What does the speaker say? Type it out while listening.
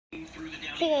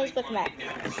Hey guys, welcome back.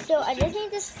 So I just made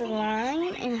this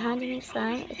slime, and how to make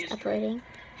slime, it's uploading.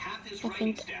 I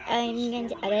think I'm going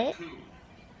to edit it.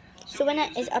 So when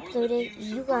it is uploaded,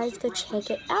 you guys go check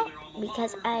it out,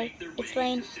 because I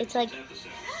explained, it's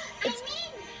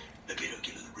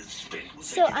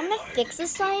so I'm going to fix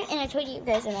this slime, and I told you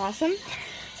guys it's awesome.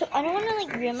 So I don't want to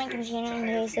like ruin my container and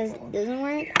it says it doesn't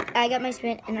work. I got my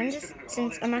spin, and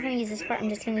since I'm not going to use this part, I'm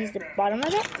just going to use the bottom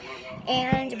of it.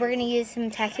 And we're going to use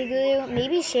some tacky glue,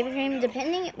 maybe shaving cream,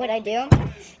 depending what I do,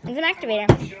 and some activator.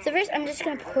 So first, I'm just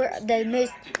going to pour the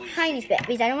most tiniest bit,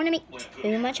 because I don't want to make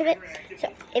too much of it. So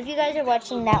if you guys are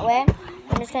watching that way,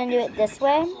 I'm just going to do it this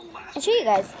way and show you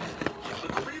guys.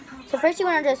 So first, you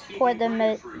want to just pour the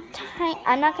most tiny.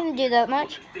 I'm not going to do that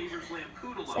much,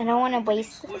 so I don't want to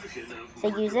waste this, so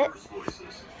use it.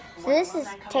 So this is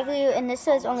tacky glue, and this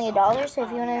is only $1, so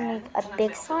if you want to make a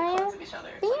big slime,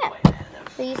 then yeah.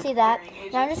 So you see that.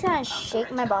 Now I'm just going to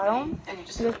shake my bottle and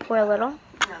just pour a little.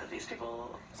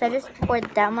 So I just poured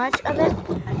that much of it,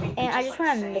 and I just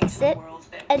want to mix it.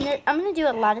 And then I'm going to do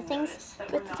a lot of things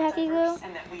with the tacky glue.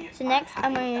 So next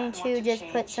I'm going to just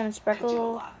put some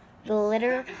sparkle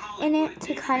glitter in it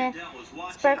to kind of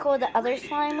sparkle the other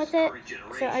slime with it.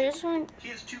 So I just want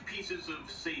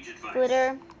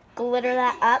to glitter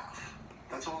that up.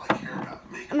 That's all I care about.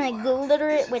 I'm going to glitter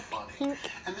it with pink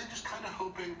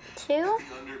too.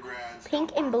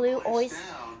 Pink and blue, always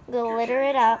glitter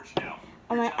it up.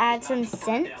 I'm going to add some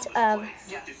scent of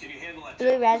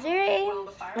blue raspberry.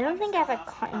 I don't think I have a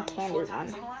cotton candy one.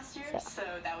 So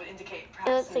it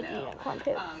looks like unicorn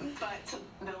poop. But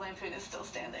the lampoon is still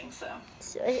standing, so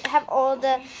I have all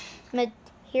the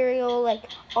material,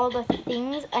 like all the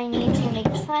things I need to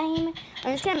make slime.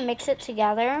 I'm just going to mix it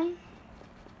together.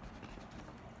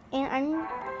 And I'm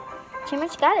pretty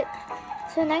much got it.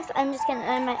 So next, I'm just going to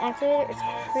add my activator. It's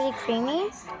pretty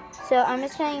creamy. So I'm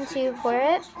just going to pour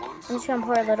it. I'm just going to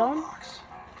pour a little.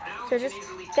 So just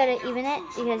got to even it,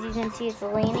 because you can see it's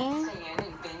leaning.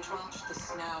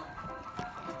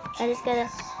 I just got to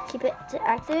keep it to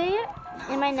activate it.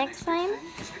 And my next slime,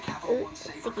 ooh,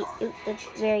 sticky, ooh, that's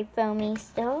very foamy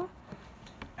still.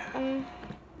 I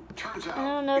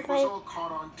don't know if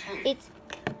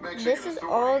this is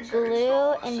all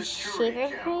glue and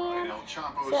shaving cream, so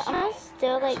I'm gonna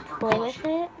still like play with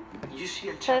it.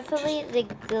 Hopefully the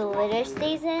glitter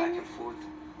stays in.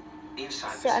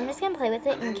 So I'm just gonna play with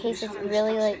it in case it's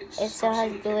really like it still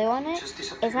has glue on it.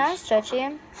 It's not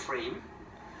stretchy,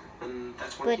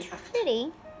 but it's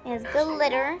pretty. It has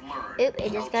glitter. Oop!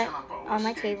 It just got on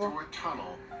my table.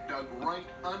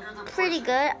 Pretty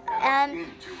good. I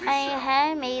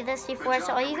had made this before,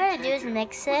 so all you gotta do is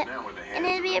mix it, and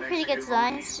it'll be a pretty good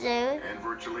slime. So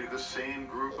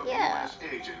yeah.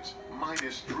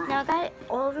 Now I got it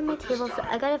all over my table, so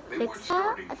I gotta fix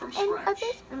that at the end of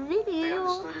this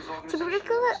video. To sprinkle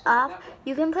it off,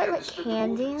 you can put like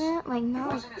candy in it, like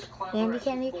not like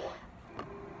candy.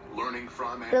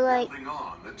 But like,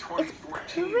 it's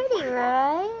pretty,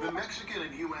 right?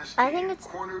 I think it's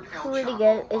pretty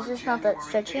good. It's just not that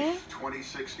stretchy.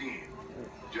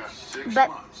 But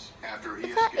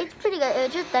it's pretty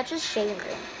good. That's just shaving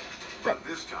cream. But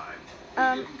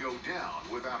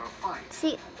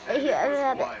see, here I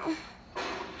have it.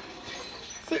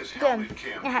 See, good.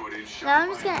 Now I'm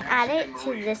just gonna add it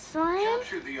to this slime,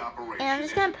 and I'm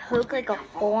just gonna poke like a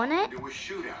hole in it.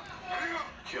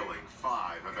 Killing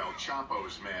 5 of El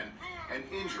Chapo's men and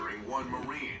injuring 1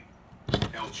 Marine.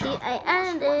 See, I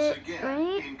added it,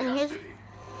 right? And here's,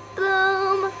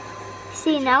 boom!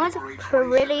 See, now it's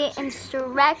pretty and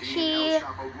stretchy.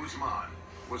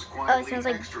 Oh, it smells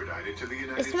like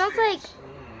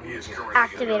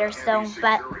activator still,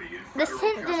 but the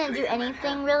scent didn't do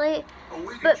anything really.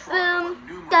 But boom,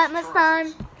 got my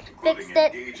slime, fixed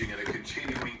it.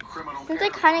 Since I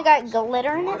kind of got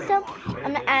glitter in it, so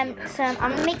I'm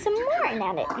gonna make some more and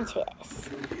add it into this.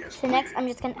 So next, I'm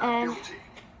just gonna add.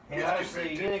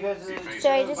 So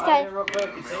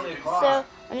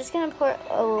I'm just gonna pour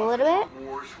a little bit.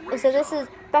 So this is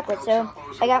backwards. So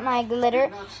I got my glitter,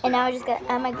 and now I just got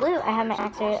add my glue. I have my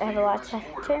activator. I have a lot of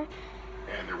texture.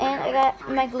 And I got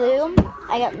my glue,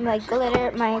 I got my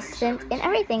glitter, my scent, and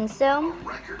everything. So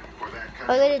all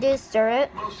I gotta do is stir it.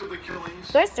 I'm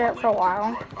gonna stir it for a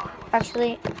while.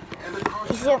 Actually,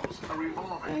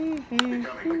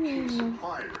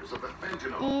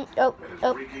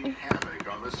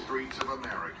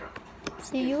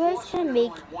 So you guys can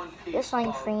make this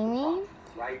slime creamy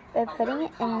by putting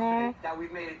it in there.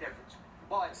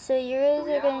 So you guys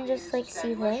are gonna just like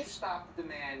see this.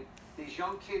 These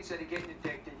young kids that are getting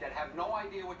addicted, that have no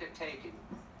idea what they're taking,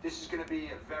 this is going to be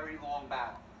a very long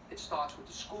battle. It starts with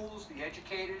the schools, the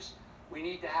educators, We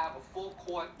need to have a full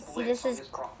court See, blitz this on is this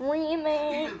problem.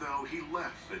 creamy. Even though he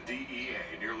left the DEA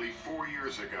nearly 4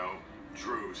 years ago,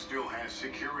 Drew still has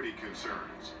security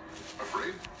concerns.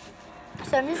 Afraid?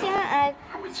 So I'm just gonna add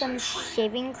some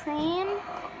shaving cream.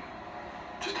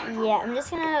 Yeah, I'm just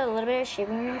gonna add a little bit of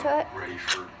shaving cream to it. Ready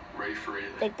for it.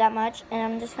 Like that much. And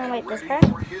I'm just gonna wipe this part.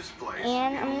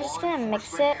 And I'm just gonna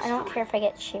mix it. I don't care if I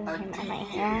get shaving cream on my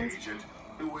hands.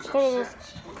 I'm gonna just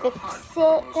fix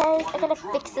it, guys. I gotta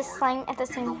fix this slime at the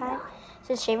same time.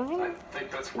 So shaving cream.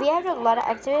 We have a lot of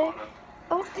activity.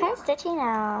 Oh, it's kind of stitchy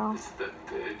now.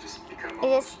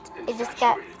 It just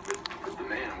got.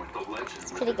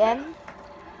 It's pretty good.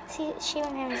 See,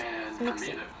 shaving cream is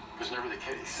mixing.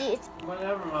 See, it's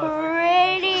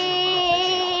pretty.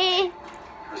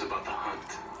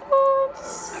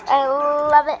 Oops. I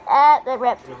love it at the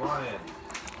rip.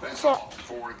 So,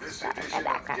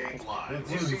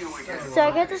 so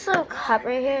I got this little cup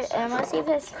right here, and I'm gonna see if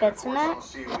this fits in that.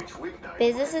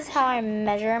 Because this is how I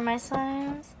measure my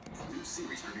slimes.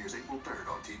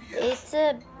 It's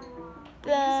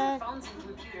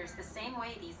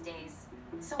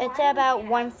it's about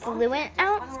 1 fluent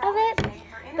ounce of it,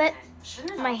 but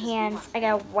my hands, I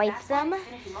gotta wipe them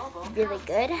really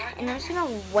good, and I'm just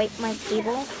gonna wipe my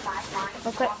table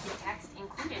real quick.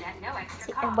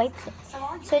 See, I wiped it.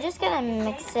 So I just gotta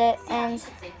mix it, and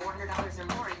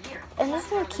I'm just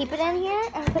gonna keep it in here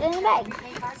and put it in the bag.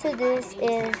 So this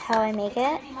is how I make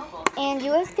it, and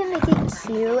you guys can make it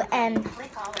cute and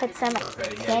put some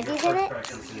candies in it.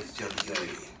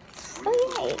 Oh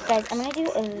yeah, guys, I'm gonna do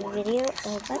a video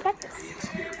of my breakfast.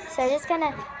 So I'm just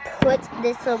gonna put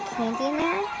this little candy in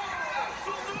there,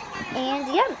 and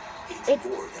yeah, it's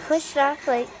pushed off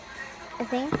like a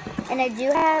thing. And I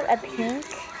do have a pink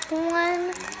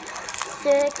one, so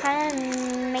it kind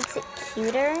of makes it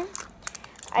cuter,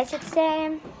 I should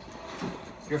say.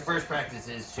 Your first practice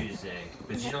is Tuesday,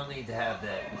 but you don't need to have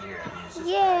that here. I mean, it's just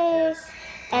Yes, practice.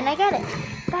 and I got it.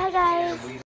 Bye, guys.